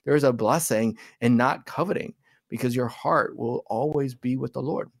 There's a blessing in not coveting, because your heart will always be with the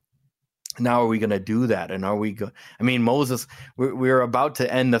Lord. Now, are we going to do that? And are we going? I mean, Moses, we're about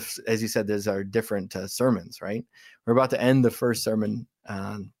to end as you said, there's our different sermons, right? We're about to end the first sermon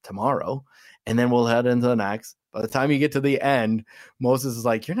tomorrow, and then we'll head into the next. By the time you get to the end, Moses is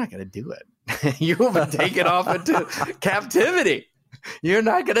like, "You're not going to do it. You have been taken off into captivity. You're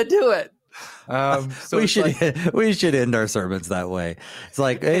not going to do it." So we should end our sermons that way. It's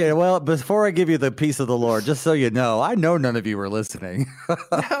like, hey, well, before I give you the peace of the Lord, just so you know, I know none of you were listening.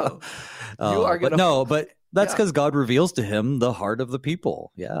 No, you are going to. But that's because God reveals to him the heart of the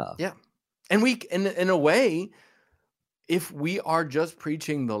people. Yeah. Yeah. And we, in a way, if we are just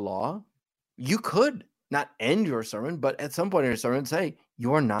preaching the law, you could not end your sermon, but at some point in your sermon say,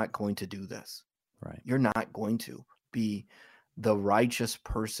 you're not going to do this. Right. You're not going to be the righteous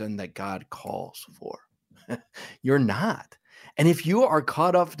person that God calls for. You're not. And if you are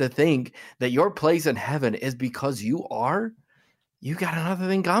caught up to think that your place in heaven is because you got another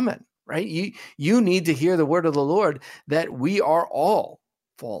thing coming, right? You need to hear the word of the Lord that we are all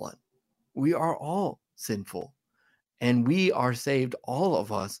fallen. We are all sinful. And we are saved, all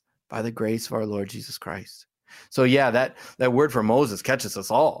of us, by the grace of our Lord Jesus Christ. So yeah, that word from Moses catches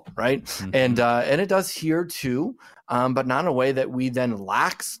us all, right? Mm-hmm. And it does here too, but not in a way that we then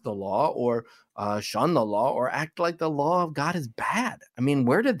lax the law or shun the law or act like the law of God is bad. I mean,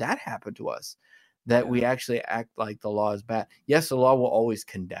 where did that happen to us? That we actually act like the law is bad. Yes, the law will always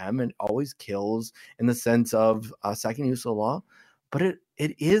condemn and always kills in the sense of second use of the law, but it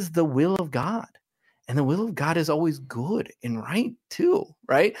is the will of God. And the will of God is always good and right too,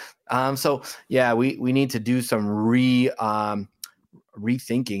 right? So yeah, we need to do some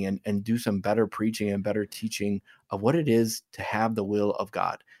rethinking and do some better preaching and better teaching of what it is to have the will of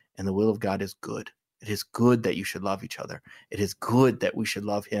God. And the will of God is good. It is good that you should love each other. It is good that we should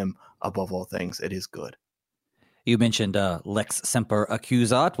love him above all things. It is good. You mentioned lex semper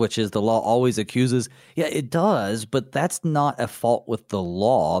accusat, which is the law always accuses. Yeah, it does, but that's not a fault with the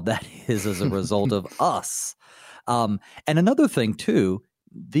law. That is as a result of us. And another thing, too,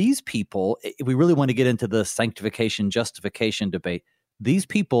 these people, if we really want to get into the sanctification, justification debate, these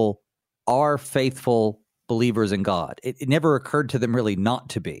people are faithful believers in God. It never occurred to them really not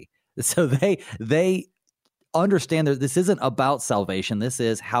to be. So they understand that this isn't about salvation. This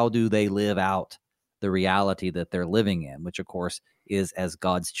is how do they live out the reality that they're living in, which, of course, is as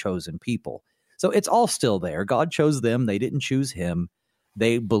God's chosen people. So it's all still there. God chose them. They didn't choose him.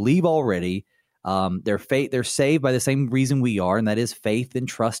 They believe already. They're saved by the same reason we are, and that is faith and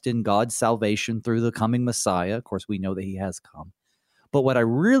trust in God's salvation through the coming Messiah. Of course, we know that he has come. But what I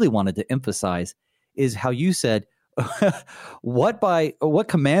really wanted to emphasize is how you said, what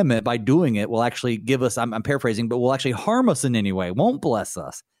commandment by doing it will actually give us, I'm paraphrasing, but will actually harm us in any way, won't bless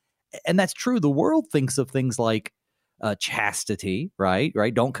us. And that's true. The world thinks of things like chastity, right?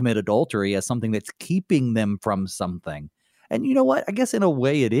 Don't commit adultery as something that's keeping them from something. And you know what? I guess in a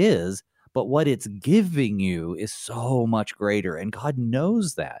way it is, but what it's giving you is so much greater. And God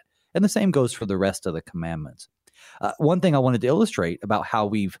knows that. And the same goes for the rest of the commandments. One thing I wanted to illustrate about how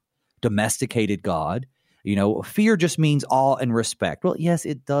we've domesticated God, fear just means awe and respect. Well, yes,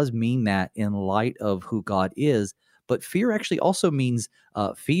 it does mean that in light of who God is. But fear actually also means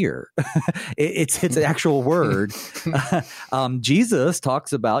fear. It's an actual word. Jesus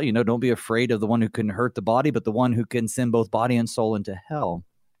talks about, don't be afraid of the one who can hurt the body, but the one who can send both body and soul into hell.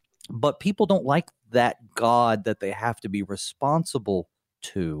 But people don't like that God that they have to be responsible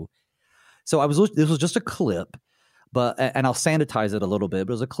to. So this was just a clip, and I'll sanitize it a little bit.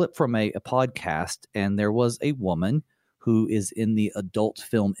 But it was a clip from a podcast, and there was a woman who is in the adult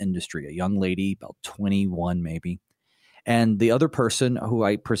film industry, a young lady, about 21 maybe. And the other person, who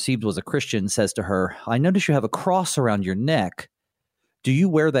I perceived was a Christian, says to her, I notice you have a cross around your neck. Do you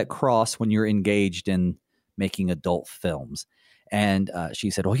wear that cross when you're engaged in making adult films? And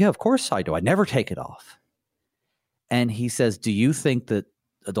she said, well, yeah, of course I do. I never take it off. And he says, do you think that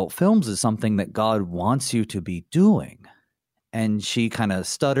adult films is something that God wants you to be doing? And she kind of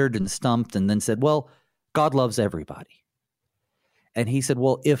stuttered and stumped and then said, well, God loves everybody. And he said,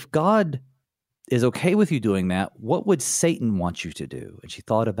 well, if God is okay with you doing that, what would Satan want you to do? And she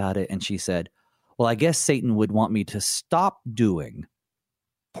thought about it and she said, well, I guess Satan would want me to stop doing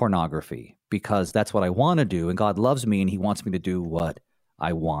pornography because that's what I want to do. And God loves me and he wants me to do what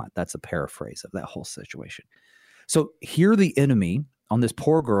I want. That's a paraphrase of that whole situation. So here the enemy on this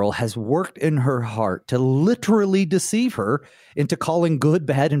poor girl has worked in her heart to literally deceive her into calling good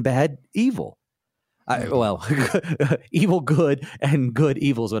bad and bad evil. Evil good and good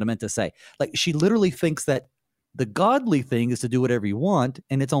evil is what I meant to say. Like, she literally thinks that the godly thing is to do whatever you want,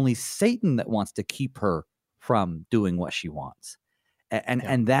 and it's only Satan that wants to keep her from doing what she wants.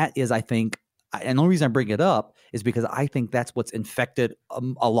 And that is, I think, and the only reason I bring it up is because I think that's what's infected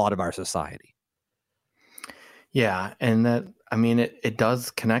a lot of our society. Yeah, and that, I mean, it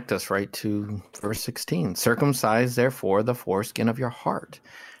does connect us right to verse 16. Circumcise, therefore, the foreskin of your heart,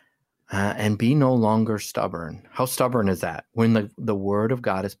 and be no longer stubborn. How stubborn is that? When the word of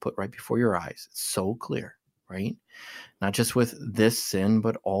God is put right before your eyes. It's so clear, right? Not just with this sin,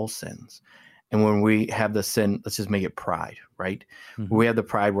 but all sins. And when we have the sin, let's just make it pride, right? Mm-hmm. We have the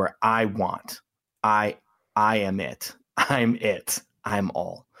pride where I am it. I'm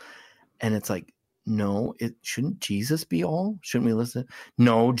all. And it's like, no, shouldn't Jesus be all? Shouldn't we listen?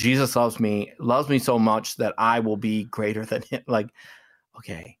 No, Jesus loves me so much that I will be greater than him. Like,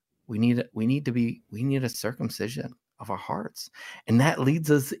 okay, we need a circumcision of our hearts. And that leads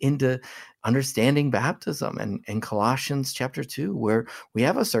us into understanding baptism and Colossians chapter 2, where we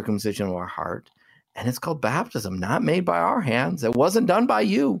have a circumcision of our heart, and it's called baptism, not made by our hands. It wasn't done by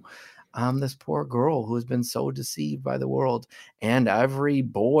you. This poor girl who has been so deceived by the world, and every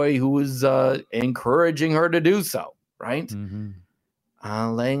boy who is encouraging her to do so, right?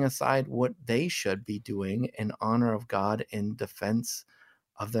 Mm-hmm. Laying aside what they should be doing in honor of God in defense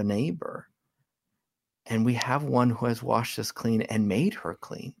of their neighbor. And we have one who has washed us clean and made her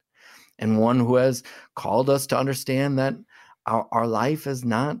clean, and one who has called us to understand that our life is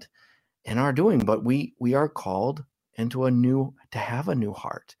not in our doing, but we are called to have a new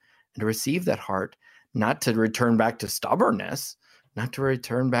heart. And to receive that heart, not to return back to stubbornness, not to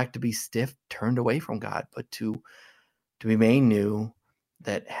return back to be stiff, turned away from God, but to be made new,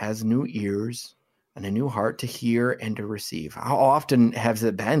 that has new ears and a new heart to hear and to receive. How often has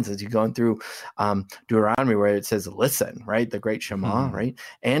it been as you're going through Deuteronomy where it says listen, right? The great Shema, right?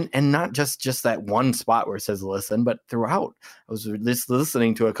 And not just that one spot where it says listen, but throughout. I was just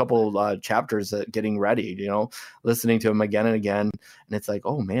listening to a couple chapters getting ready, listening to them again and again. And it's like,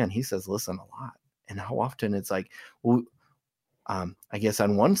 oh man, he says listen a lot. And how often it's like, well, I guess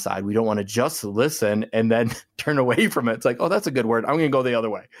on one side, we don't want to just listen and then turn away from it. It's like, oh, that's a good word. I'm going to go the other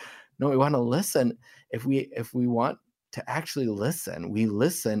way. No, we want to listen. If we want to actually listen, we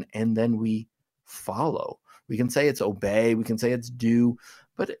listen and then we follow. We can say it's obey. We can say it's do.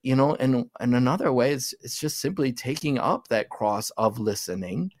 But, in another way, it's just simply taking up that cross of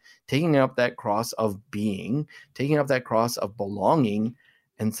listening, taking up that cross of being, taking up that cross of belonging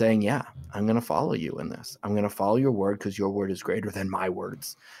and saying, yeah, I'm going to follow you in this. I'm going to follow your word because your word is greater than my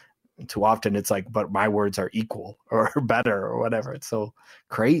words. And too often it's like, but my words are equal or better or whatever. It's so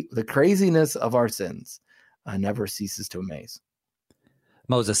the craziness of our sins never ceases to amaze.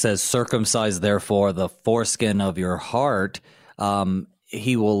 Moses says, circumcise therefore the foreskin of your heart.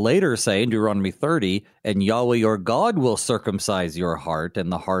 He will later say in Deuteronomy 30, and Yahweh your God will circumcise your heart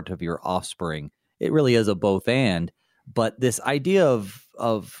and the heart of your offspring. It really is a both and. But this idea of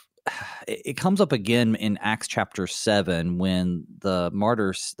it comes up again in Acts chapter 7 when the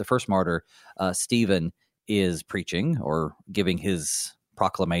first martyr, Stephen, is preaching or giving his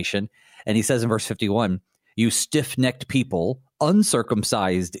proclamation. And he says in verse 51, you stiff-necked people,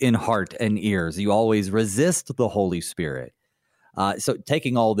 uncircumcised in heart and ears, you always resist the Holy Spirit. So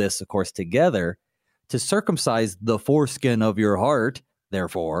taking all this, of course, together, to circumcise the foreskin of your heart,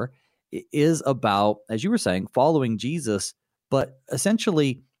 therefore, is about, as you were saying, following Jesus, but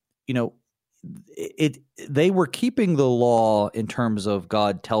essentially, they were keeping the law in terms of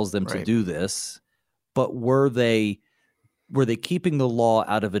God tells them to do this, but were they keeping the law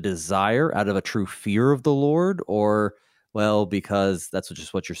out of a desire, out of a true fear of the Lord, or, well, because that's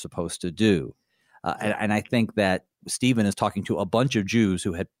just what you're supposed to do? And I think that Stephen is talking to a bunch of Jews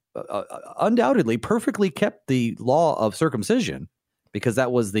who had undoubtedly perfectly kept the law of circumcision because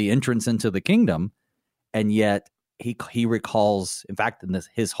that was the entrance into the kingdom, and yet he recalls, in fact, in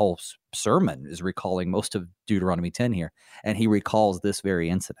his whole sermon is recalling most of Deuteronomy 10 here, and he recalls this very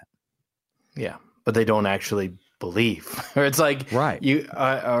incident. Yeah, but they don't actually believe. Or it's like you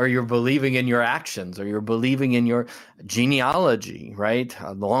or you're believing in your actions, or you're believing in your genealogy, right?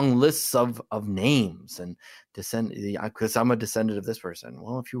 Long lists of names and descend. Because I'm a descendant of this person.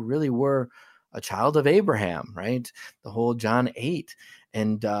 Well, if you really were a child of Abraham, right? The whole John 8,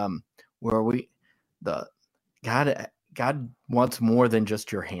 and where God wants more than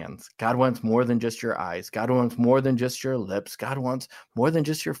just your hands. God wants more than just your eyes. God wants more than just your lips. God wants more than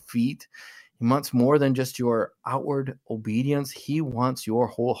just your feet. He wants more than just your outward obedience. He wants your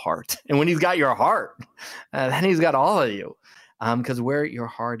whole heart. And when he's got your heart, then he's got all of you. Because where your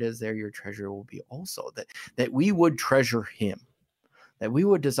heart is, there your treasure will be also. That we would treasure him, that we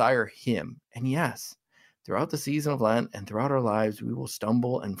would desire him. And yes, throughout the season of Lent and throughout our lives, we will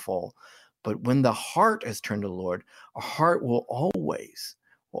stumble and fall. But when the heart is turned to the Lord, our heart will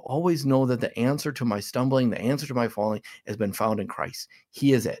always know that the answer to my stumbling, the answer to my falling has been found in Christ.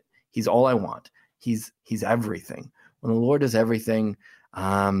 He is it. He's all I want. He's everything. When the Lord is everything,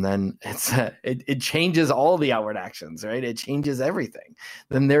 then it changes all the outward actions, right? It changes everything.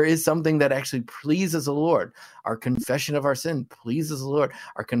 Then there is something that actually pleases the Lord. Our confession of our sin pleases the Lord.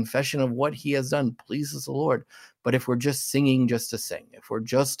 Our confession of what he has done pleases the Lord. But if we're just singing just to sing, if we're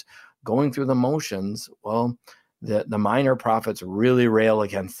just going through the motions, well, the minor prophets really rail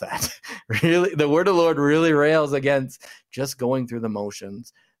against that. Really, the word of the Lord really rails against just going through the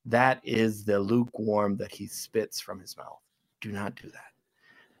motions. That is the lukewarm that he spits from his mouth. Do not do that.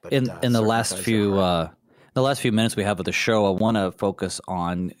 But in the last few minutes we have of the show, I want to focus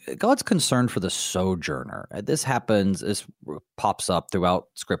on God's concern for the sojourner. This pops up throughout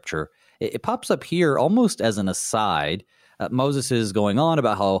Scripture. It pops up here almost as an aside. Moses is going on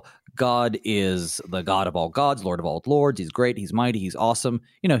about how God is the God of all gods, Lord of all lords. He's great. He's mighty. He's awesome.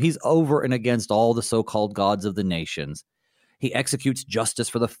 He's over and against all the so-called gods of the nations. He executes justice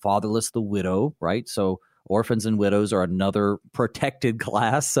for the fatherless, the widow, right? So orphans and widows are another protected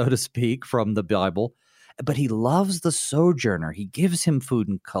class, so to speak, from the Bible. But he loves the sojourner. He gives him food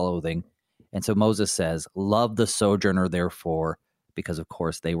and clothing. And so Moses says, love the sojourner, therefore, because, of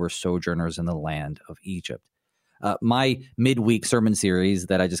course, they were sojourners in the land of Egypt. My midweek sermon series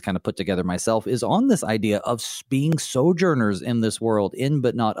that I just kind of put together myself is on this idea of being sojourners in this world, in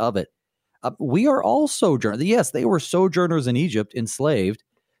but not of it. We are all sojourners. Yes, they were sojourners in Egypt, enslaved.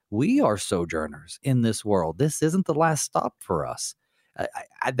 We are sojourners in this world. This isn't the last stop for us.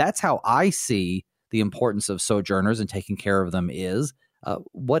 That's how I see the importance of sojourners and taking care of them is.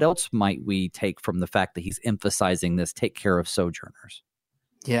 What else might we take from the fact that he's emphasizing this, take care of sojourners?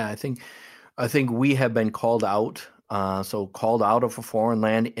 Yeah, I think we have been called out, called out of a foreign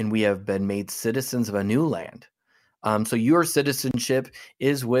land, and we have been made citizens of a new land. So your citizenship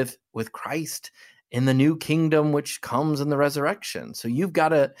is with Christ in the new kingdom, which comes in the resurrection. So you've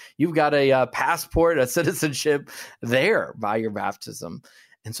got a passport, a citizenship there by your baptism.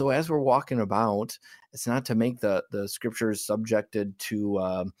 And so as we're walking about, it's not to make the scriptures subjected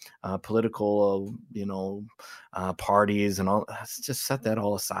to political, parties and all. Let's just set that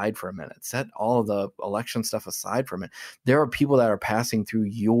all aside for a minute. Set all of the election stuff aside for a minute. There are people that are passing through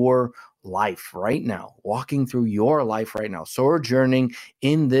your life right now, walking through your life right now, sojourning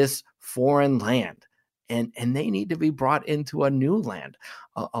in this foreign land. And they need to be brought into a new land,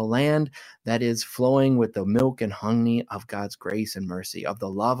 a land that is flowing with the milk and honey of God's grace and mercy, of the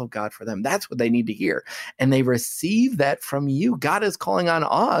love of God for them. That's what they need to hear. And they receive that from you. God is calling on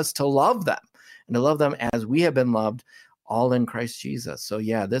us to love them and to love them as we have been loved, all in Christ Jesus. So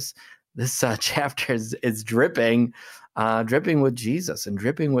yeah, this chapter is dripping with Jesus and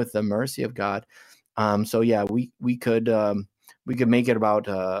dripping with the mercy of God. So yeah, we could make it about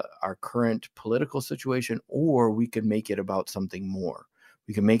our current political situation, or we could make it about something more.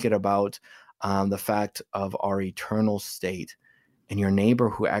 We can make it about the fact of our eternal state and your neighbor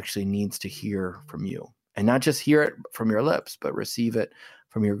who actually needs to hear from you, and not just hear it from your lips, but receive it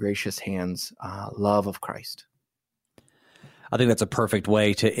from your gracious hands, love of Christ. I think that's a perfect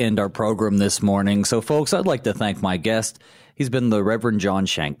way to end our program this morning. So, folks, I'd like to thank my guest. He's been the Reverend John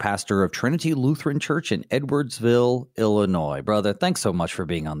Shank, pastor of Trinity Lutheran Church in Edwardsville, Illinois. Brother, thanks so much for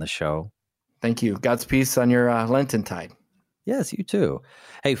being on the show. Thank you. God's peace on your Lenten tide. Yes, you too.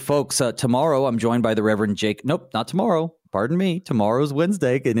 Hey, folks, tomorrow I'm joined by the Reverend Jake. Nope, not tomorrow. Pardon me. Tomorrow's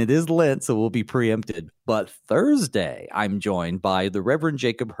Wednesday, and it is Lent, so we'll be preempted. But Thursday, I'm joined by the Reverend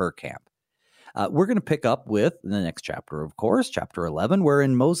Jacob Herkamp. We're going to pick up with the next chapter, of course, chapter 11,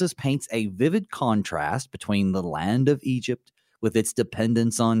 wherein Moses paints a vivid contrast between the land of Egypt with its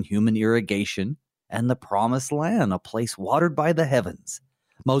dependence on human irrigation and the promised land, a place watered by the heavens.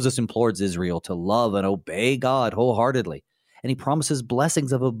 Moses implores Israel to love and obey God wholeheartedly, and he promises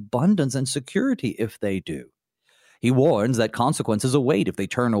blessings of abundance and security if they do. He warns that consequences await if they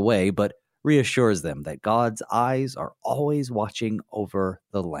turn away, but reassures them that God's eyes are always watching over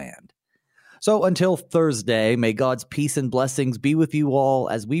the land. So until Thursday, may God's peace and blessings be with you all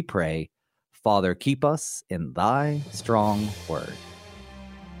as we pray, Father, keep us in thy strong word.